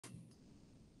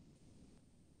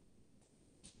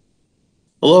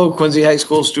Hello, Quincy High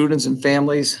School students and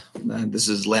families. This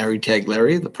is Larry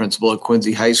Taglieri, the principal at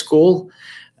Quincy High School.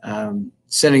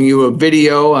 Sending you a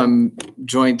video. I'm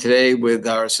joined today with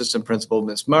our assistant principal,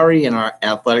 Ms. Murray, and our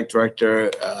athletic director,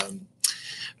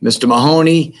 Mr.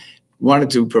 Mahoney.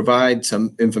 Wanted to provide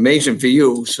some information for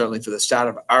you, certainly for the start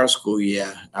of our school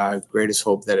year. Our greatest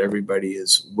hope that everybody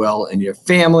is well and your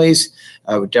families.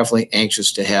 We're definitely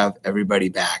anxious to have everybody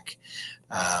back.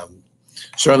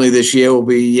 Certainly this year will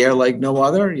be a year like no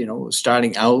other,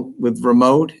 starting out with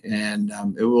remote, and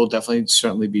it will definitely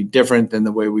certainly be different than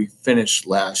the way we finished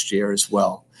last year as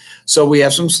well. So we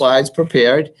have some slides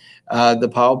prepared.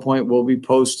 The PowerPoint will be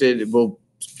posted. It will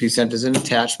be sent as an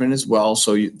attachment as well,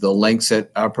 so the links that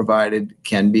are provided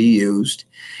can be used.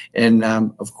 And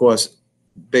of course,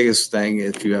 biggest thing,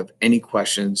 if you have any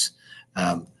questions,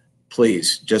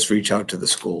 please just reach out to the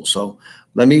school. So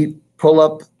let me pull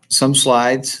up some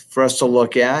slides for us to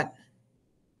look at.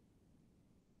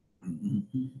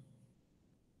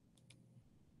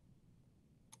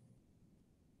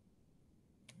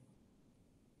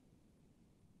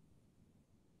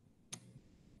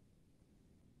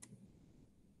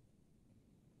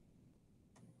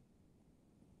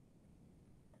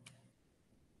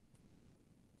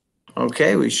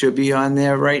 Okay, we should be on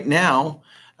there right now.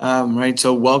 Right,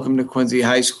 so welcome to Quincy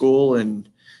High School, and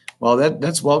well,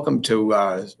 that's welcome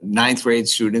to ninth grade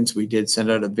students. We did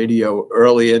send out a video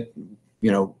earlier,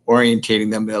 orientating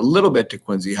them a little bit to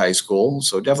Quincy High School.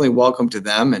 So definitely welcome to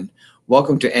them, and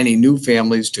welcome to any new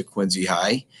families to Quincy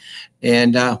High.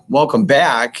 And welcome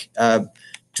back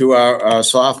to our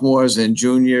sophomores and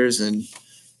juniors and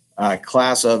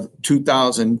class of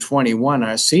 2021,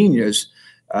 our seniors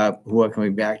who are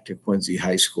coming back to Quincy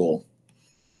High School.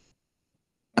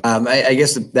 I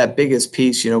guess that biggest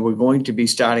piece, we're going to be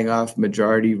starting off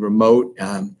majority remote,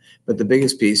 but the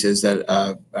biggest piece is that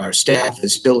our staff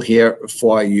is still here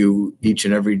for you each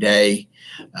and every day.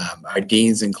 Our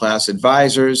deans and class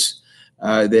advisors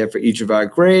are there for each of our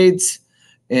grades.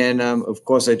 And of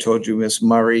course, I told you, Ms.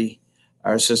 Murray,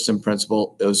 our assistant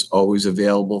principal, is always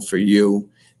available for you.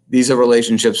 These are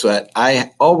relationships that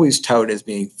I always tout as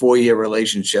being four-year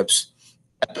relationships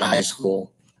at the high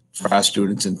school for our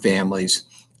students and families.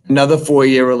 Another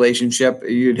four-year relationship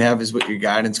you'd have is with your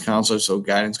guidance counselor. So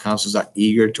guidance counselors are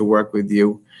eager to work with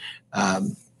you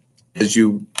as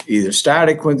you either start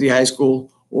at Quincy High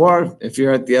School, or if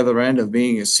you're at the other end of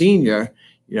being a senior,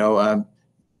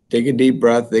 take a deep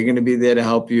breath. They're going to be there to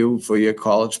help you for your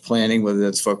college planning, whether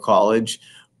it's for college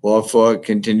or for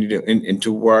continue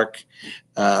into work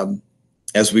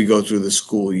as we go through the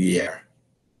school year.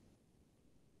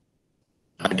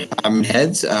 Department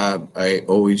heads, I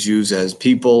always use as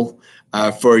people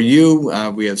for you.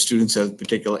 We have students that have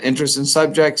particular interests in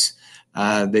subjects.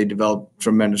 They develop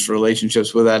tremendous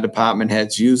relationships with our department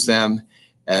heads, use them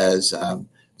as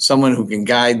someone who can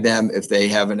guide them if they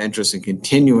have an interest in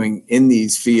continuing in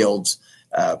these fields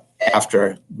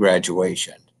after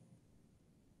graduation.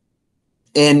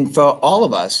 And for all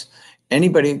of us,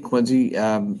 anybody in Quincy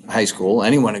High School,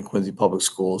 anyone in Quincy Public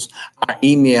Schools, our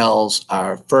emails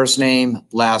are first name,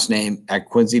 last name at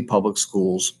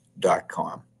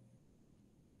quincypublicschools.com.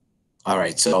 All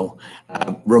right, so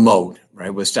remote,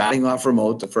 right? We're starting off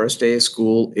remote. The first day of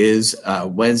school is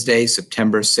Wednesday,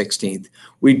 September 16th.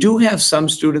 We do have some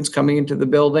students coming into the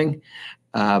building,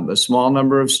 a small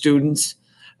number of students.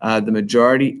 The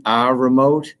majority are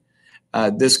remote.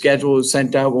 This schedule was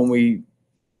sent out when we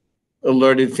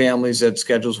alerted families that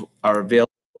schedules are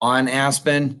available on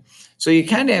Aspen. So you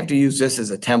kind of have to use this as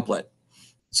a template.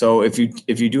 So if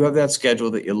you do have that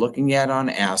schedule that you're looking at on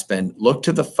Aspen, look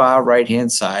to the far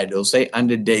right-hand side. It'll say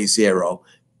under day 0.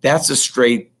 That's the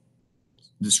straight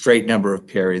number of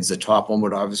periods. The top one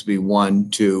would obviously be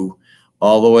 1, 2,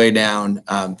 all the way down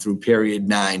through period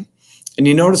 9. And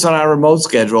you notice on our remote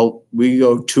schedule, we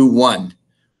go 2, 1.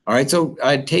 All right, so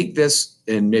I'd take this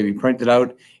and maybe print it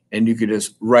out, and you could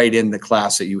just write in the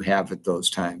class that you have at those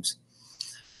times.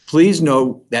 Please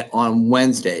note that on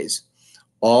Wednesdays,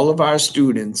 all of our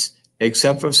students,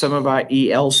 except for some of our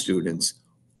EL students,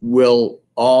 will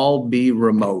all be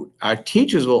remote. Our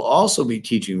teachers will also be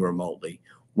teaching remotely.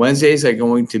 Wednesdays are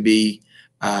going to be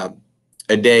a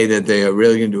day that they are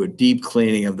really going to do a deep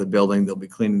cleaning of the building. They'll be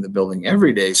cleaning the building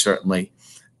every day, certainly,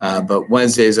 but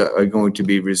Wednesdays are going to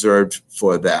be reserved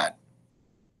for that.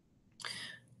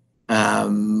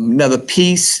 Another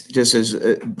piece, just as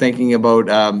thinking about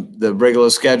the regular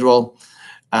schedule,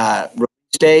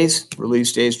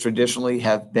 release days traditionally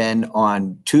have been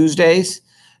on Tuesdays.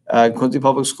 Quincy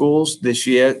Public Schools this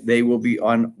year, they will be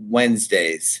on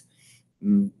Wednesdays.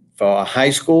 For high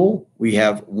school, we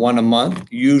have one a month.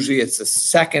 Usually it's the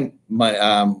second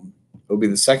It'll be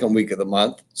the second week of the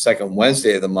month, second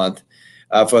Wednesday of the month.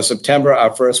 For September,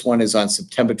 our first one is on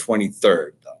September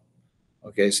 23rd, though.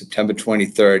 Okay, September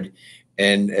 23rd.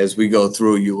 And as we go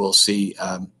through, you will see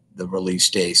the release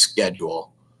day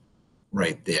schedule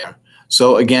right there.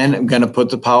 So again, I'm going to put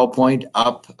the PowerPoint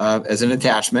up as an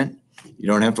attachment. You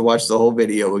don't have to watch the whole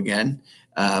video again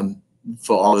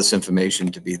for all this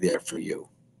information to be there for you.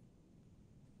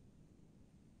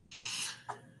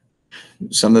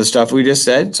 Some of the stuff we just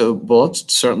said, so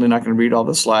bullets, certainly not going to read all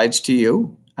the slides to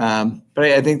you. But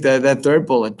I think that third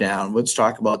bullet down, let's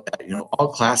talk about that. You know, all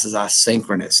classes are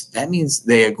synchronous. That means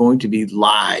they are going to be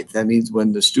live. That means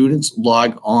when the students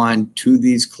log on to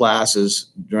these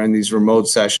classes during these remote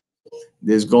sessions,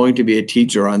 there's going to be a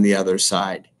teacher on the other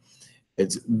side.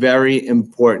 It's very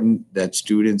important that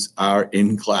students are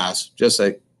in class, just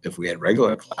like if we had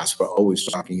regular class, we're always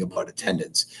talking about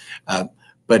attendance.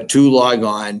 But to log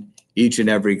on each and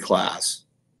every class.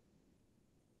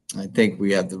 I think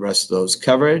we have the rest of those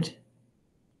covered.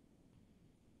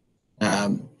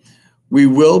 We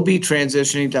will be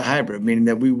transitioning to hybrid, meaning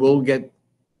that we will get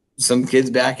some kids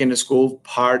back into school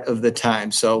part of the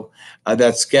time. So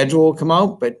that schedule will come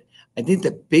out, but I think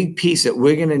the big piece that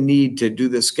we're going to need to do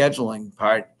the scheduling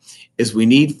part is we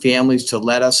need families to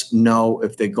let us know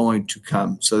if they're going to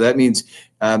come. So that means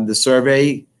the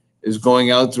survey is going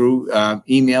out through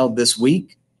email this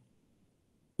week.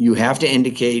 You have to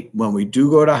indicate when we do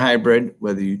go to hybrid,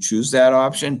 whether you choose that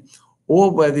option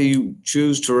or whether you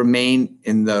choose to remain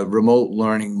in the remote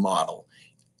learning model.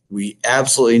 We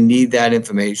absolutely need that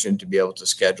information to be able to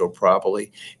schedule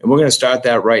properly. And we're going to start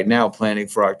that right now, planning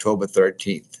for October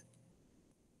 13th.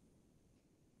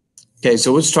 Okay,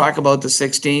 so let's talk about the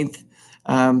 16th.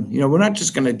 You know, we're not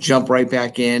just going to jump right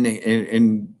back in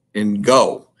and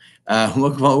go. We're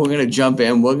going to jump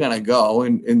in, we're going to go.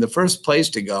 And the first place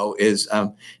to go is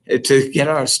to get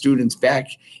our students back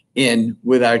in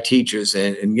with our teachers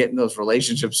and getting those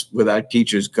relationships with our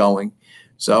teachers going.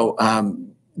 So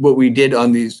what we did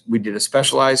on these, we did a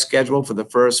specialized schedule for the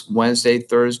first Wednesday,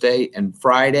 Thursday, and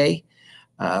Friday.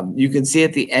 You can see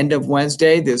at the end of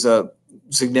Wednesday, there's a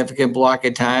significant block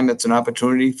of time. It's an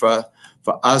opportunity for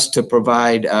us to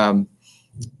provide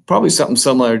probably something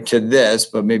similar to this,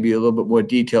 but maybe a little bit more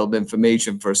detailed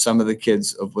information for some of the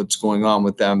kids of what's going on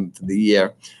with them for the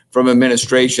year, from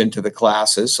administration to the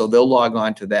classes. So they'll log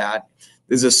on to that.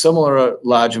 There's a similar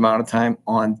large amount of time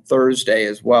on Thursday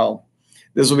as well.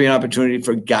 This will be an opportunity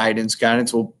for guidance.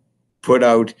 Guidance will put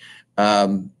out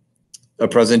a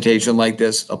presentation like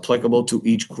this applicable to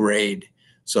each grade.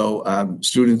 So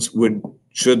students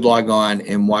should log on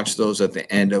and watch those at the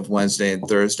end of Wednesday and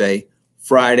Thursday.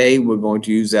 Friday, we're going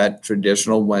to use that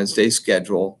traditional Wednesday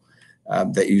schedule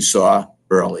that you saw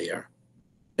earlier.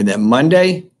 And then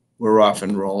Monday, we're off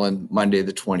and rolling, Monday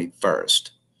the 21st.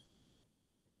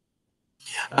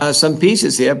 Some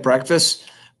pieces here, breakfast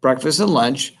and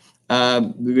lunch. They're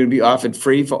going to be offered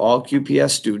free for all QPS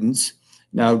students.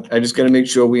 Now, I just got to make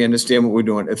sure we understand what we're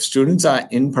doing. If students are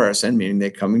in person, meaning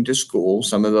they're coming to school,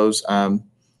 some of those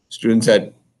students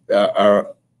that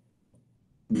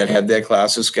have their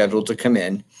classes scheduled to come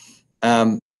in,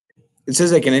 it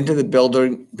says they can enter the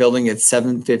building at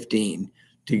 7:15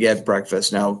 to get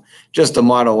breakfast. Now, just the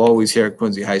motto always here at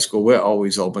Quincy High School, we're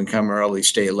always open, come early,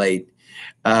 stay late.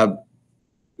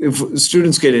 If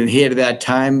students get adhere to that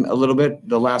time a little bit,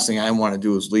 the last thing I want to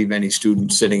do is leave any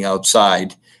student sitting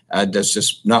outside. That's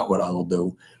just not what I'll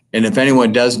do. And if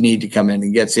anyone does need to come in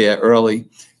and gets here early,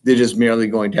 they're just merely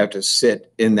going to have to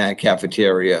sit in that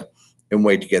cafeteria and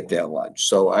wait to get their lunch.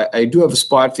 So I do have a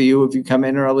spot for you if you come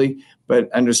in early,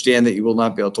 but understand that you will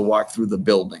not be able to walk through the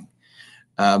building.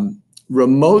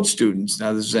 Remote students,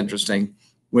 now this is interesting.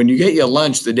 When you get your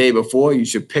lunch the day before, you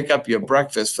should pick up your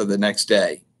breakfast for the next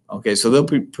day. Okay, so they'll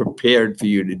be prepared for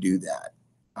you to do that.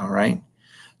 All right.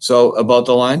 So about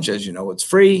the lunch, as you know, it's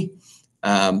free.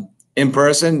 In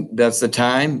person, that's the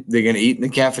time. They're going to eat in the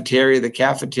cafeteria. The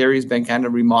cafeteria has been kind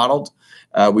of remodeled.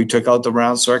 We took out the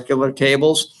round circular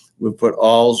tables. We put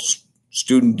all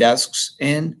student desks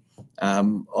in,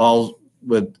 all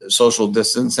with social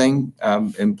distancing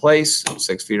in place,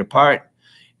 6 feet apart.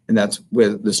 And that's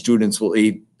where the students will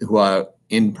eat who are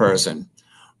in person.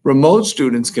 Remote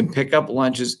students can pick up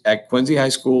lunches at Quincy High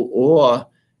School or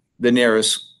the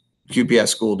nearest QPS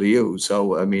school to you.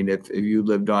 So, I mean, if you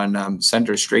lived on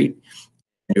Center Street,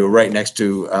 you were right next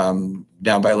to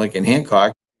down by Lincoln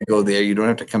Hancock, you go there. You don't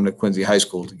have to come to Quincy High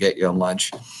School to get your lunch.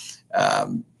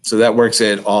 So that works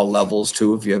at all levels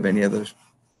too, if you have any other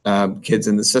kids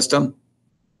in the system.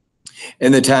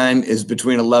 And the time is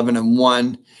between 11 and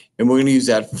 1. And we're going to use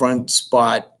that front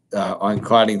spot on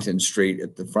Coddington Street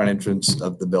at the front entrance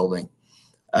of the building.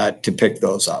 to pick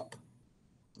those up.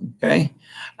 Okay.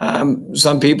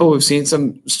 Some people, we've seen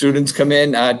some students come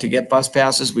in to get bus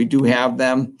passes. We do have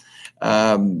them.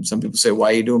 Some people say,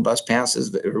 why are you doing bus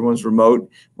passes? Everyone's remote.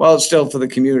 Well, it's still for the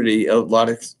community. A lot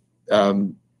of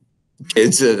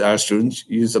kids that are students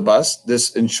use the bus.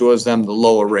 This ensures them the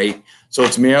lower rate. So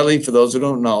it's merely, for those who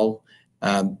don't know,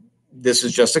 this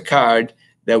is just a card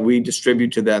that we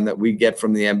distribute to them that we get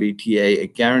from the MBTA.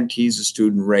 It guarantees a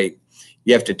student rate.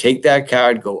 You have to take that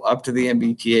card, go up to the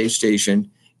MBTA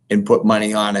station, and put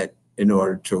money on it in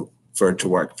order for it to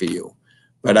work for you.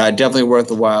 But definitely worth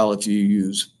a while if you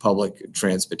use public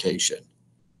transportation.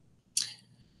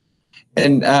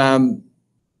 And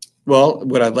well,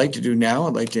 what I'd like to do now,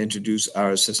 I'd like to introduce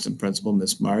our assistant principal,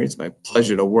 Miss Murray. It's my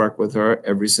pleasure to work with her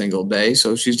every single day.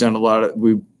 So she's done a lot of,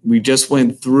 we just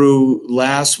went through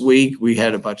last week. We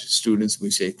had a bunch of students.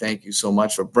 We say thank you so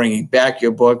much for bringing back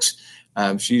your books.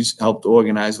 She's helped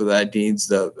organize with our deans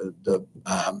the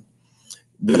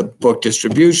book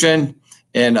distribution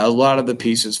and a lot of the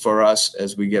pieces for us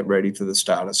as we get ready for the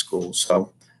start of school.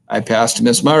 So I pass to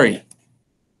Miss Murray.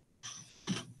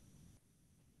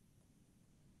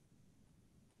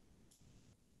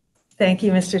 Thank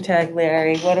you, Mr.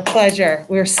 Tagliari. What a pleasure.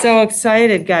 We're so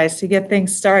excited, guys, to get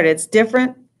things started. It's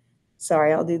different.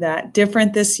 Sorry, I'll do that.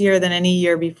 Different this year than any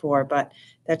year before, but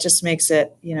that just makes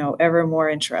it, ever more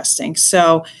interesting.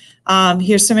 So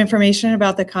here's some information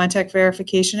about the contact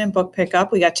verification and book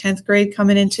pickup. We got 10th grade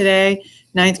coming in today.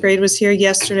 9th grade was here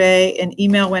yesterday. An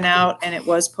email went out and it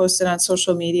was posted on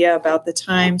social media about the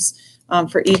times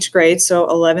for each grade. So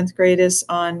 11th grade is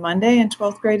on Monday and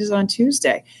 12th grade is on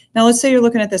Tuesday. Now, let's say you're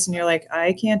looking at this and you're like,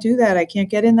 I can't do that. I can't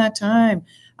get in that time.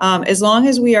 As long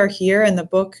as we are here and the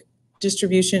book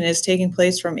distribution is taking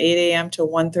place from 8 a.m. to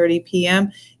 1:30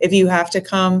 p.m. If you have to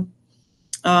come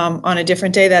on a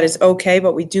different day, that is okay.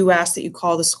 But we do ask that you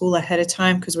call the school ahead of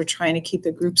time because we're trying to keep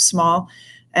the group small.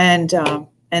 And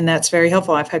that's very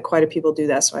helpful. I've had quite a people do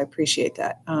that, so I appreciate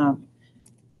that.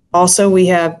 Also, we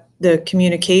have the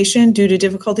communication due to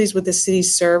difficulties with the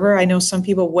city's server. I know some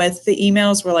people with the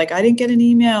emails were like, I didn't get an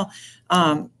email.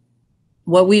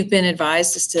 What we've been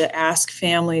advised is to ask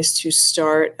families to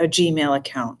start a Gmail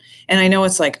account. And I know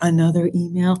it's like another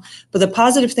email, but the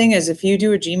positive thing is if you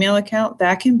do a Gmail account,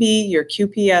 that can be your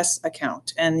QPS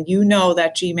account. And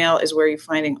that Gmail is where you're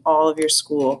finding all of your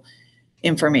school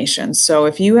information. So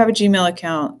if you have a Gmail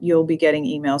account, you'll be getting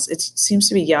emails. It seems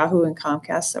to be Yahoo and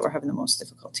Comcast that we're having the most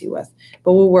difficulty with,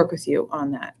 but we'll work with you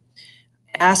on that.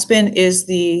 Aspen is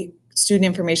the student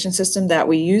information system that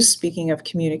we use, speaking of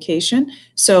communication.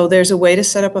 So there's a way to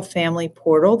set up a family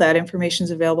portal. That information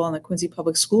is available on the Quincy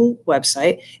Public School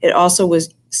website. It also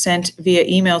was sent via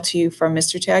email to you from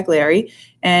Mr. Tagliari,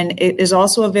 and it is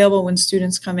also available when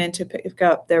students come in to pick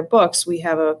up their books. We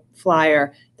have a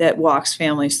flyer that walks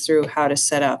families through how to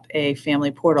set up a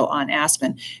family portal on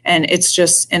Aspen. And it's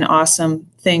just an awesome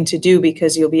thing to do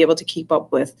because you'll be able to keep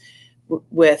up with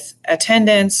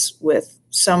attendance,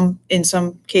 in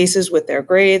some cases with their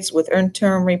grades, with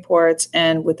interim reports,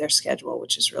 and with their schedule,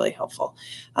 which is really helpful.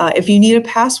 If you need a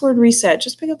password reset,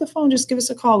 just pick up the phone, just give us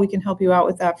a call. We can help you out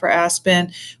with that for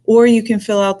Aspen. Or you can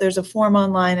fill out, there's a form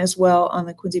online as well on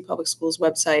the Quincy Public Schools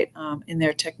website in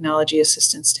their technology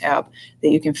assistance tab that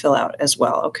you can fill out as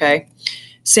well, okay?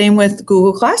 Same with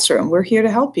Google Classroom. We're here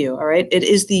to help you, all right? It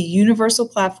is the universal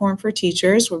platform for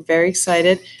teachers. We're very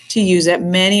excited to use it.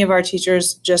 Many of our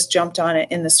teachers just jumped on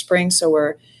it in the spring,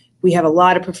 so we have a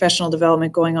lot of professional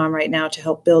development going on right now to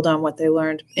help build on what they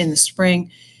learned in the spring.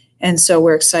 And so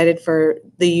we're excited for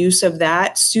the use of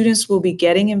that. Students will be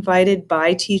getting invited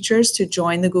by teachers to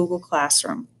join the Google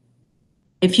Classroom.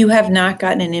 If you have not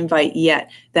gotten an invite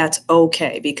yet, that's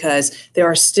okay because there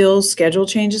are still schedule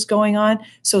changes going on.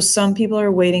 So some people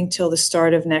are waiting till the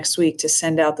start of next week to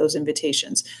send out those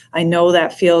invitations. I know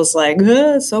that feels like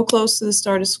so close to the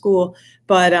start of school,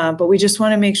 but we just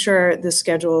want to make sure the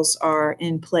schedules are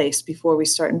in place before we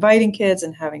start inviting kids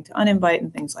and having to uninvite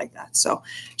and things like that. So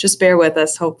just bear with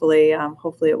us. Hopefully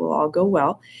it will all go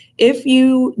well. If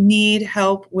you need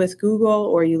help with Google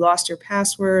or you lost your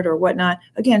password or whatnot,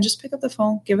 again, just pick up the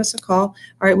phone, give us a call. All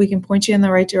right, we can point you in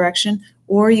the right direction,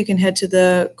 or you can head to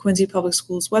the Quincy Public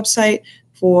Schools website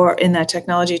in that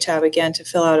technology tab again to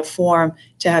fill out a form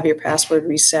to have your password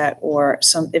reset or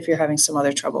if you're having some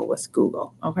other trouble with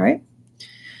Google. All right.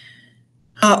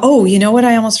 You know what?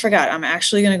 I almost forgot. I'm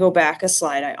actually going to go back a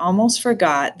slide. I almost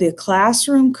forgot the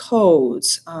classroom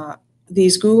codes.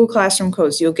 these Google Classroom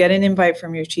codes. You'll get an invite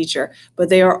from your teacher, but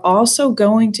they are also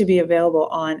going to be available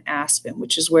on Aspen,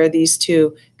 which is where these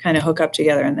two kind of hook up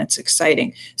together, and that's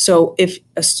exciting. So if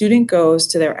a student goes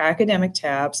to their academic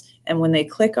tabs, and when they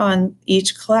click on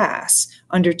each class,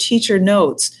 under teacher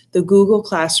notes, the Google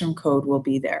Classroom code will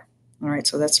be there. All right,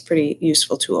 so that's a pretty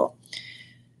useful tool.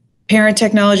 Parent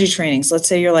technology trainings. Let's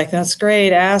say you're like, that's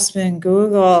great, Aspen,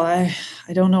 Google, I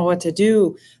don't know what to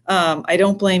do. I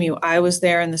don't blame you. I was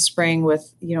there in the spring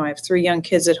with, I have 3 young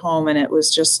kids at home, and it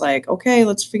was just like, okay,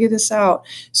 let's figure this out.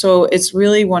 So it's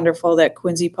really wonderful that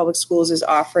Quincy Public Schools is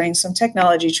offering some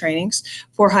technology trainings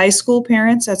for high school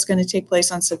parents. That's going to take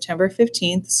place on September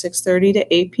 15th, 6:30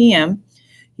 to 8 p.m.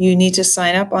 You need to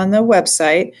sign up on the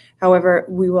website. However,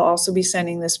 we will also be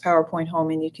sending this PowerPoint home,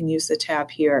 and you can use the tab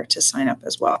here to sign up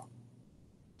as well.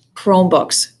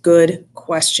 Chromebooks, good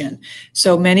question.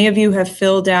 So many of you have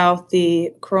filled out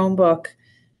the Chromebook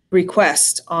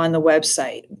request on the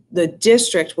website. The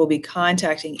district will be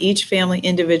contacting each family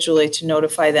individually to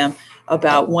notify them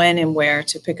about when and where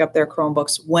to pick up their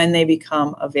Chromebooks when they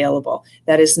become available.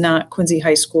 That is not Quincy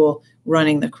High School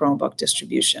running the Chromebook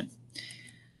distribution.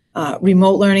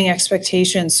 Remote learning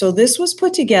expectations. So this was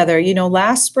put together,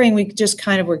 last spring we just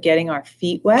kind of were getting our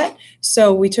feet wet.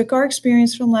 So we took our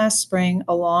experience from last spring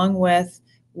along with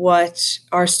what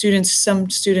some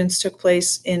students took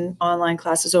place in online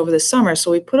classes over the summer. So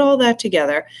we put all that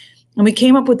together and we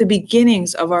came up with the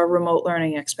beginnings of our remote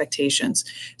learning expectations.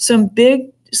 Some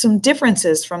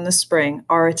differences from the spring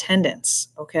are attendance,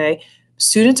 okay?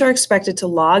 Students are expected to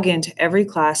log into every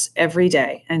class every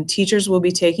day, and teachers will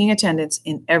be taking attendance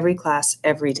in every class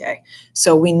every day.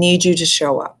 So we need you to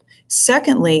show up.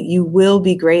 Secondly, you will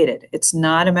be graded. It's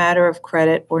not a matter of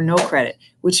credit or no credit,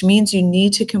 which means you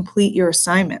need to complete your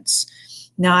assignments.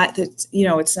 Not that,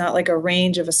 it's not like a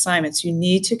range of assignments. You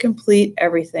need to complete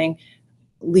everything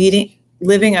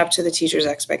living up to the teacher's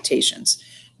expectations.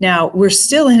 Now, we're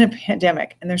still in a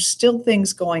pandemic and there's still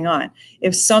things going on.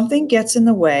 If something gets in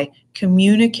the way,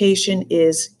 communication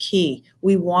is key.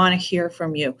 We want to hear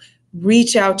from you.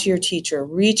 Reach out to your teacher,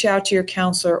 reach out to your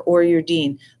counselor or your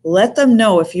dean. Let them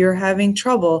know if you're having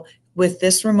trouble with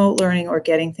this remote learning or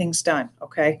getting things done,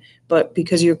 okay? But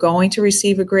because you're going to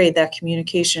receive a grade, that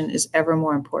communication is ever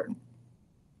more important.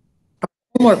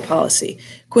 Homework policy.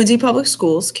 Quincy Public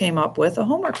Schools came up with a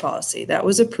homework policy that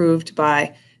was approved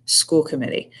by school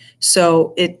committee.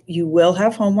 So you will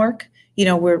have homework.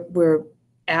 We're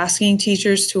asking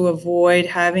teachers to avoid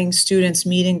having students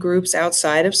meet in groups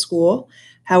outside of school.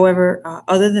 However,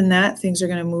 other than that, things are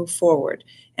going to move forward.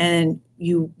 And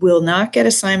you will not get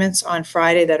assignments on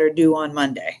Friday that are due on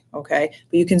Monday, okay?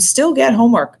 But you can still get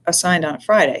homework assigned on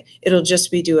Friday. It'll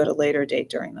just be due at a later date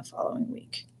during the following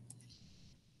week.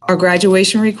 Our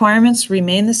graduation requirements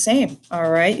remain the same,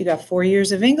 all right? You got 4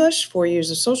 years of English, 4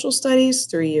 years of social studies,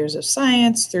 3 years of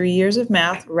science, 3 years of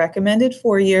math, recommended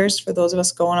 4 years for those of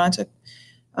us going on to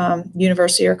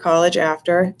university or college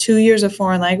after, 2 years of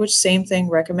foreign language, same thing,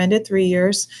 recommended 3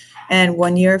 years, and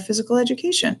 1 year of physical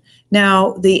education.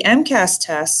 Now, the MCAS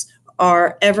tests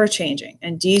are ever changing,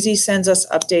 and DZ sends us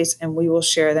updates and we will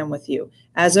share them with you.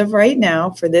 As of right now,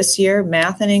 for this year,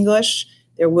 math and English,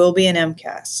 there will be an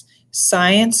MCAS.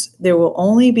 Science, there will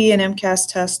only be an MCAS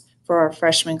test for our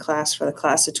freshman class for the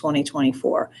class of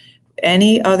 2024.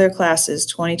 Any other classes,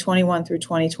 2021 through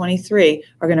 2023,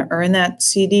 are going to earn that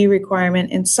CD requirement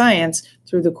in science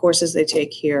through the courses they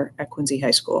take here at Quincy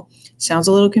High School. Sounds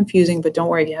a little confusing, but don't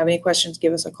worry. If you have any questions,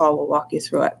 give us a call. We'll walk you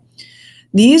through it.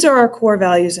 These are our core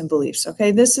values and beliefs,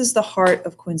 okay? This is the heart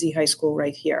of Quincy High School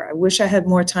right here. I wish I had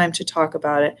more time to talk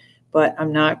about it, but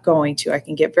I'm not going to. I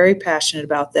can get very passionate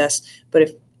about this, but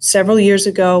if several years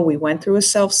ago, we went through a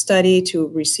self-study to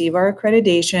receive our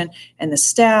accreditation, and the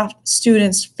staff,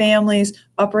 students, families,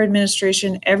 upper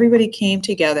administration, everybody came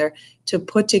together to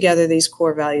put together these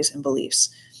core values and beliefs.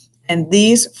 And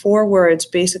these 4 words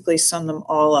basically sum them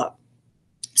all up.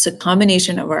 It's a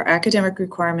combination of our academic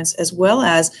requirements as well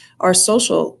as our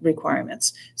social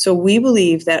requirements. So we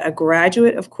believe that a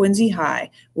graduate of Quincy High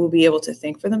will be able to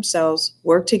think for themselves,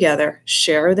 work together,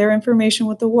 share their information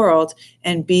with the world,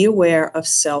 and be aware of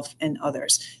self and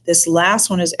others. This last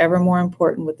one is ever more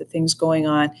important with the things going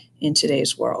on in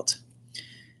today's world.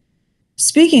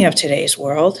 Speaking of today's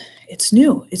world, it's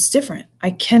new, it's different.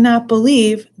 I cannot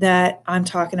believe that I'm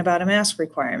talking about a mask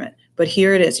requirement, but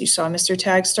here it is. You saw Mr.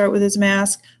 Tag start with his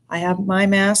mask. I have my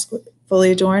mask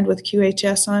fully adorned with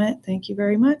QHS on it. Thank you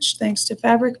very much. Thanks to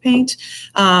Fabric Paint.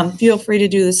 Feel free to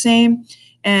do the same.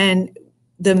 And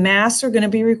the masks are going to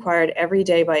be required every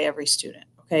day by every student.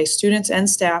 Okay, students and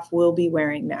staff will be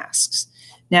wearing masks.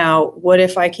 Now, what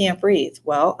if I can't breathe?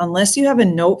 Well, unless you have a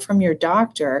note from your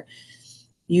doctor,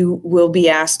 you will be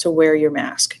asked to wear your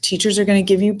mask. Teachers are going to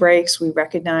give you breaks. We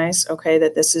recognize, okay,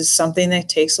 that this is something that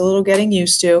takes a little getting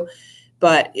used to,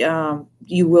 but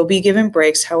you will be given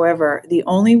breaks. However, the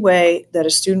only way that a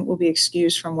student will be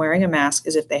excused from wearing a mask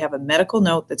is if they have a medical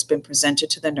note that's been presented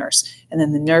to the nurse, and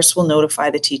then the nurse will notify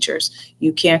the teachers.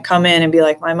 You can't come in and be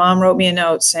like, my mom wrote me a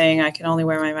note saying I can only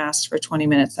wear my mask for 20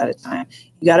 minutes at a time.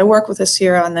 You got to work with us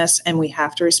here on this, and we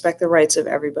have to respect the rights of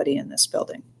everybody in this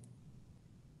building.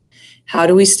 How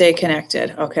do we stay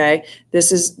connected? Okay,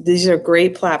 these are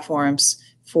great platforms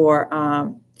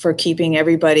for keeping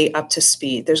everybody up to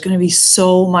speed. There's going to be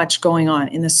so much going on.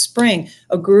 In the spring,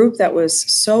 a group that was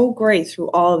so great through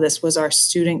all of this was our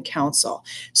student council.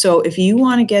 So if you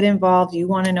want to get involved, you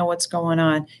want to know what's going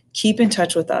on, keep in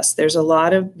touch with us. There's a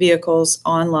lot of vehicles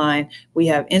online. We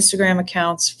have Instagram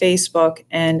accounts, Facebook,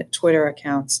 and Twitter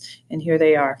accounts, and here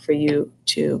they are for you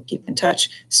to keep in touch.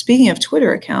 Speaking of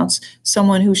Twitter accounts,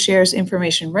 someone who shares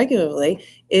information regularly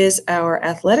is our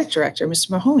athletic director,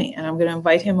 Mr. Mahoney, and I'm going to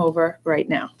invite him over right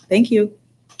now. Thank you.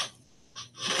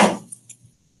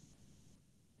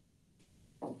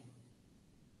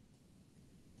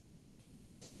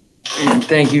 And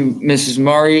thank you, Mrs.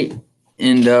 Murray,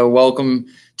 and welcome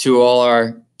to all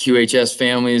our QHS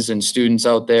families and students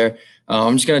out there.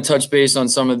 I'm just going to touch base on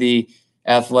some of the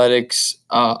athletics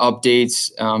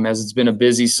updates as it's been a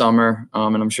busy summer,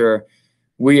 and I'm sure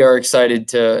we are excited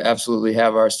to absolutely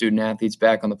have our student athletes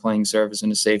back on the playing surface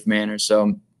in a safe manner.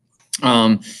 So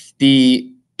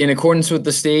in accordance with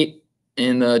the state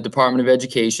and the Department of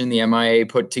Education, the MIA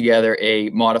put together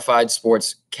a modified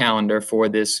sports calendar for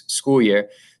this school year.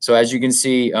 So as you can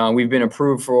see, we've been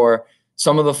approved for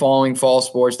some of the following fall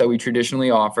sports that we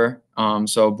traditionally offer.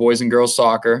 So boys and girls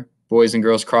soccer, boys and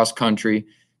girls cross country,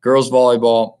 girls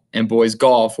volleyball, and boys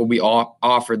golf will be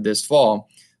offered this fall.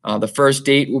 The first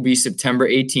date will be September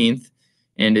 18th,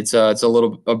 and it's a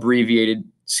little abbreviated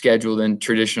schedule than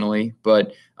traditionally,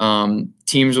 but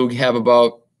teams will have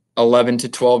about 11 to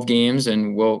 12 games,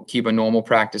 and we'll keep a normal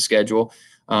practice schedule.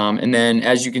 And then,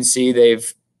 as you can see,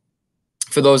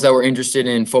 for those that were interested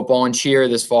in football and cheer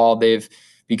this fall,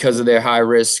 because of their high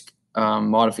risk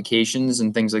modifications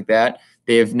and things like that,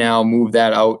 they have now moved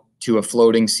that out to a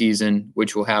floating season,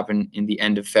 which will happen in the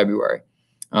end of February.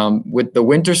 With the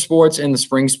winter sports and the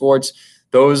spring sports,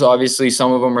 those obviously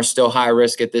some of them are still high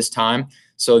risk at this time.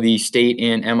 So the state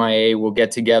and MIA will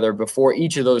get together before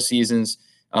each of those seasons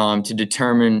to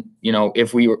determine,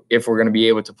 if we're going to be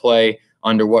able to play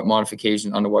under what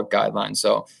modifications, under what guidelines.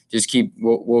 So just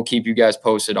we'll keep you guys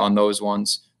posted on those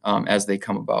ones as they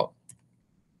come about.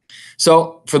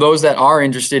 So for those that are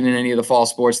interested in any of the fall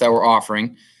sports that we're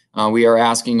offering, we are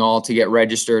asking all to get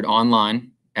registered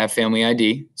online at Family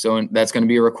ID. So that's going to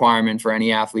be a requirement for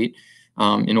any athlete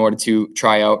in order to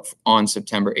try out on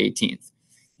September 18th.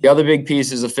 The other big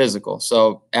piece is a physical.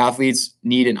 So athletes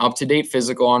need an up-to-date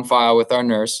physical on file with our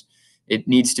nurse. It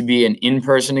needs to be an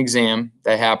in-person exam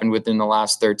that happened within the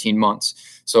last 13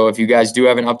 months. So if you guys do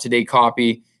have an up-to-date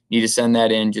copy, need to send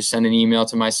that in, just send an email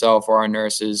to myself or our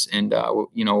nurses, and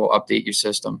we'll update your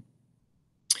system.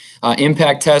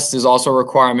 Impact test is also a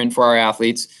requirement for our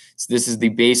athletes. So this is the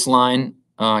baseline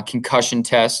concussion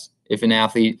test. If an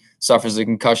athlete suffers a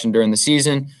concussion during the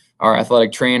season, our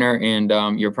athletic trainer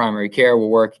and your primary care will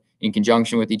work in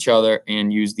conjunction with each other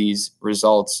and use these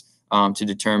results to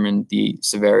determine the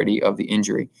severity of the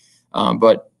injury.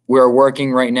 But we're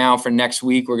working right now for next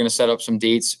week. We're going to set up some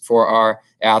dates for our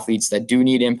athletes that do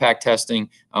need impact testing.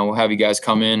 We'll have you guys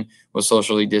come in. We'll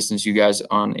socially distance you guys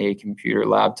on a computer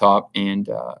laptop, and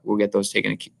we'll get those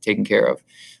taken care of.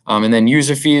 And then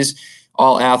user fees.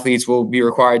 All athletes will be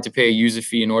required to pay a user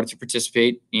fee in order to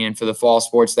participate. And for the fall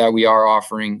sports that we are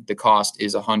offering, the cost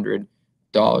is $100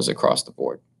 across the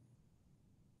board.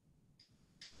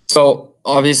 So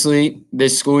obviously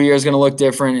this school year is going to look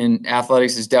different, and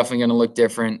athletics is definitely going to look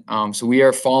different. So we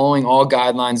are following all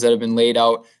guidelines that have been laid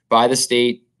out by the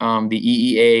state. The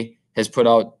EEA has put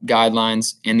out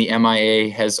guidelines, and the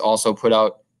MIA has also put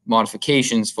out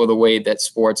modifications for the way that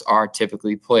sports are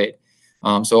typically played.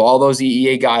 So all those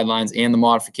EEA guidelines and the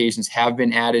modifications have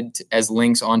been added as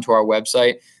links onto our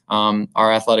website.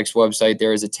 Our athletics website,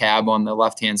 there is a tab on the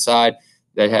left-hand side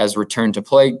that has return to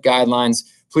play guidelines.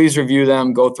 Please review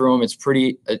them, go through them. It's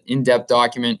pretty in-depth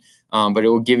document, but it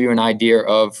will give you an idea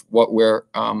of what we're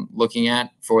looking at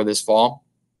for this fall.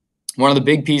 One of the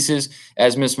big pieces,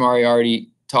 as Ms. Murray already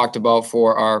talked about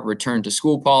for our return to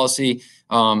school policy,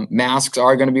 masks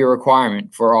are going to be a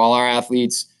requirement for all our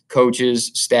athletes,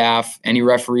 coaches, staff, any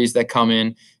referees that come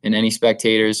in, and any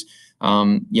spectators.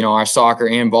 Our soccer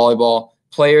and volleyball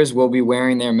players will be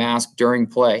wearing their mask during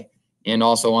play, and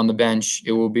also on the bench,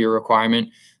 it will be a requirement.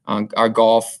 Our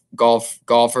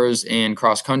golfers and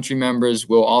cross country members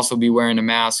will also be wearing a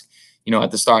mask,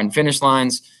 at the start and finish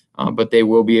lines, but they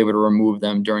will be able to remove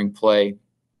them during play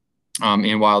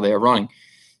and while they are running.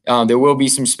 There will be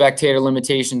some spectator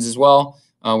limitations as well.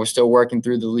 We're still working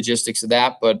through the logistics of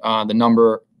that, but the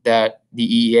number that the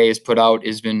EEA has put out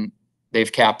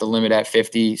they've capped the limit at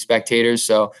 50 spectators,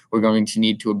 so we're going to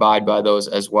need to abide by those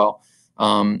as well.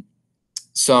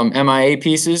 Some MIA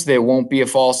pieces, there won't be a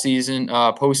fall season,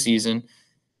 postseason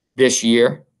this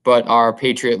year, but our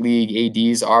Patriot League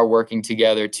ADs are working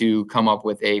together to come up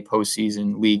with a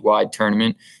postseason league-wide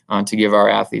tournament to give our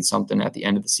athletes something at the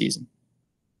end of the season.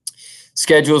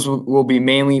 Schedules will be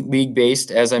mainly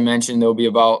league-based. As I mentioned, there'll be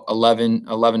about 11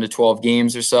 to 12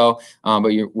 games or so,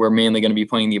 but we're mainly going to be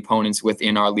playing the opponents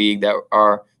within our league that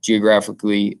are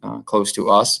geographically close to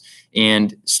us.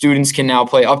 And students can now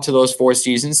play up to those 4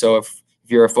 seasons. So if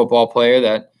you're a football player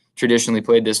that traditionally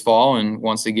played this fall and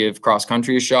wants to give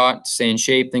cross-country a shot, stay in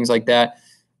shape, things like that,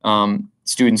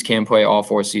 students can play all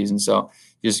 4 seasons. So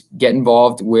just get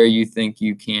involved where you think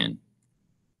you can.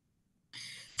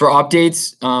 For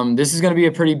updates, this is going to be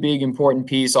a pretty big, important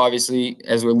piece, obviously,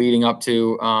 as we're leading up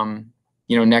to,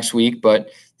 next week.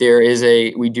 But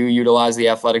we do utilize the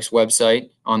athletics website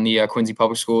on the Quincy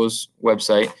Public Schools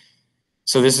website.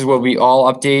 So this is what we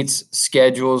all updates,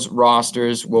 schedules,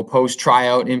 rosters. We'll post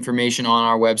tryout information on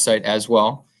our website as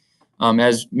well.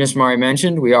 As Ms. Murray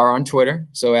mentioned, we are on Twitter,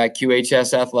 so at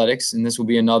QHS Athletics, and this will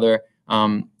be another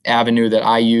avenue that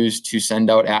I use to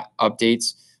send out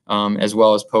updates. As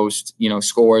well as post,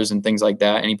 scores and things like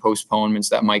that, any postponements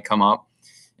that might come up.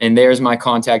 And there's my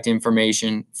contact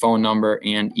information, phone number,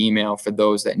 and email for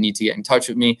those that need to get in touch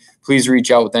with me. Please reach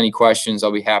out with any questions.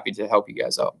 I'll be happy to help you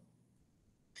guys out.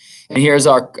 And here's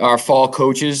our fall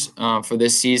coaches for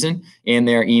this season and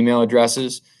their email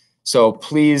addresses. So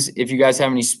please, if you guys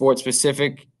have any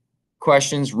sports-specific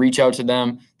questions, reach out to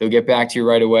them. They'll get back to you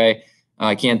right away.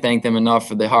 I can't thank them enough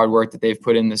for the hard work that they've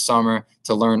put in this summer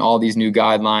to learn all these new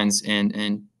guidelines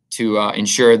and to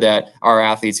ensure that our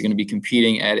athletes are going to be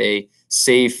competing at a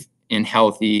safe and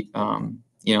healthy. And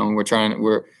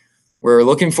we're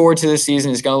looking forward to this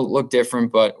season. It's going to look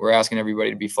different, but we're asking everybody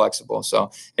to be flexible.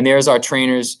 So, and there's our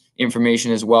trainers'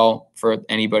 information as well for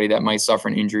anybody that might suffer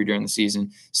an injury during the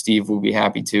season. Steve will be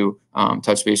happy to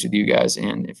touch base with you guys,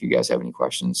 and if you guys have any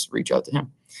questions, reach out to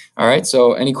him. All right.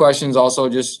 So any questions, also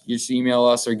just email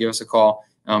us or give us a call.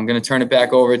 I'm going to turn it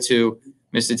back over to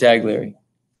Mr. Taglieri.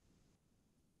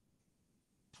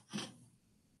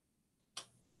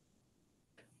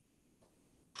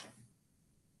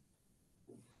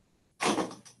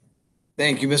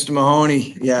 Thank you, Mr.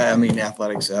 Mahoney. Yeah, I mean,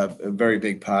 athletics are a very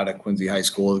big part of Quincy High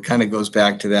School. It kind of goes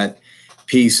back to that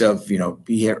piece of,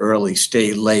 be here early,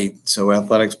 stay late. So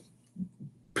athletics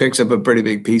picks up a pretty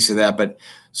big piece of that, but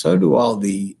so do all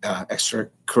the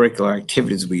extracurricular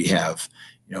activities we have.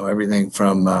 Everything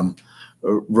from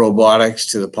robotics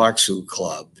to the Park Suit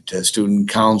Club to student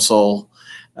council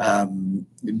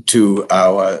to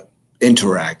our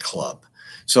Interact Club.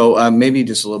 So maybe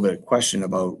just a little bit of question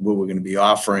about what we're going to be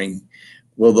offering.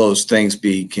 Will those things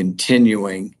be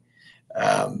continuing?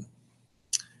 We're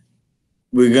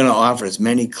going to offer as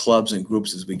many clubs and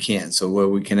groups as we can. So where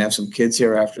we can have some kids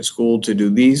here after school to do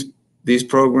these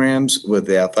programs with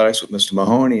the athletics with Mr.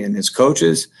 Mahoney and his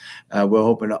coaches. We're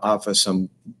hoping to offer some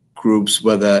groups,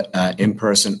 whether in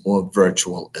person or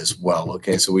virtual as well.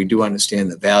 Okay, so we do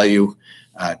understand the value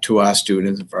to our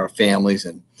students and for our families,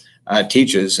 and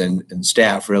teachers and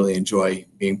staff really enjoy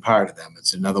being part of them.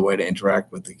 It's another way to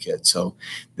interact with the kids. So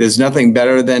there's nothing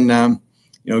better than,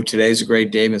 today's a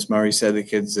great day. Ms. Murray said the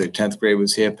 10th grade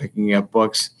was here picking up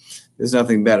books. There's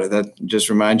nothing better. That just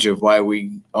reminds you of why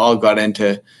we all got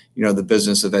into, the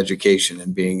business of education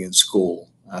and being in school.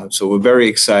 So we're very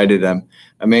excited. I'm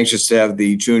anxious to have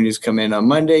the juniors come in on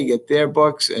Monday, get their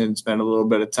books, and spend a little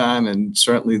bit of time, and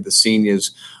certainly the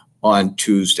seniors on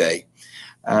Tuesday.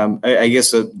 I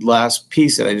guess the last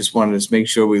piece that I just wanted to make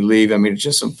sure we leave, it's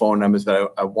just some phone numbers,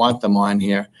 but I want them on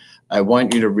here. I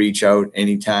want you to reach out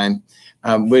anytime.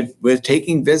 With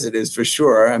taking visitors for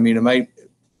sure. It might,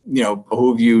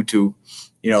 behoove you to,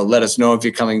 let us know if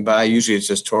you're coming by. Usually it's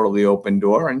just totally open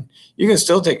door, and you can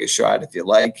still take a shot if you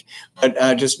like, but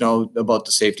just know about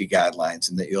the safety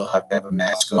guidelines and that you'll have to have a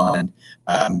mask on.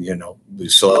 We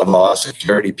still have all our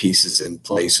security pieces in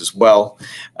place as well.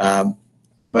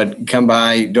 But come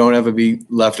by, don't ever be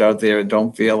left out there.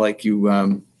 Don't feel like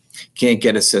you can't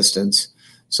get assistance.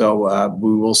 So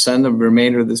we will send the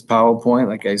remainder of this PowerPoint,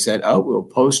 like I said, out. We'll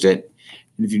post it.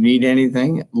 And if you need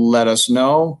anything, let us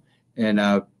know.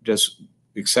 And just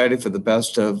excited for the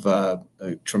best of a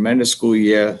tremendous school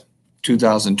year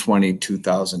 2020,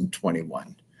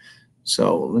 2021.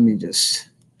 So let me just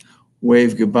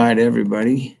wave goodbye to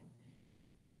everybody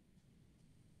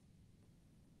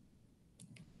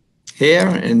here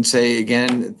and say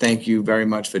again, thank you very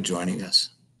much for joining us.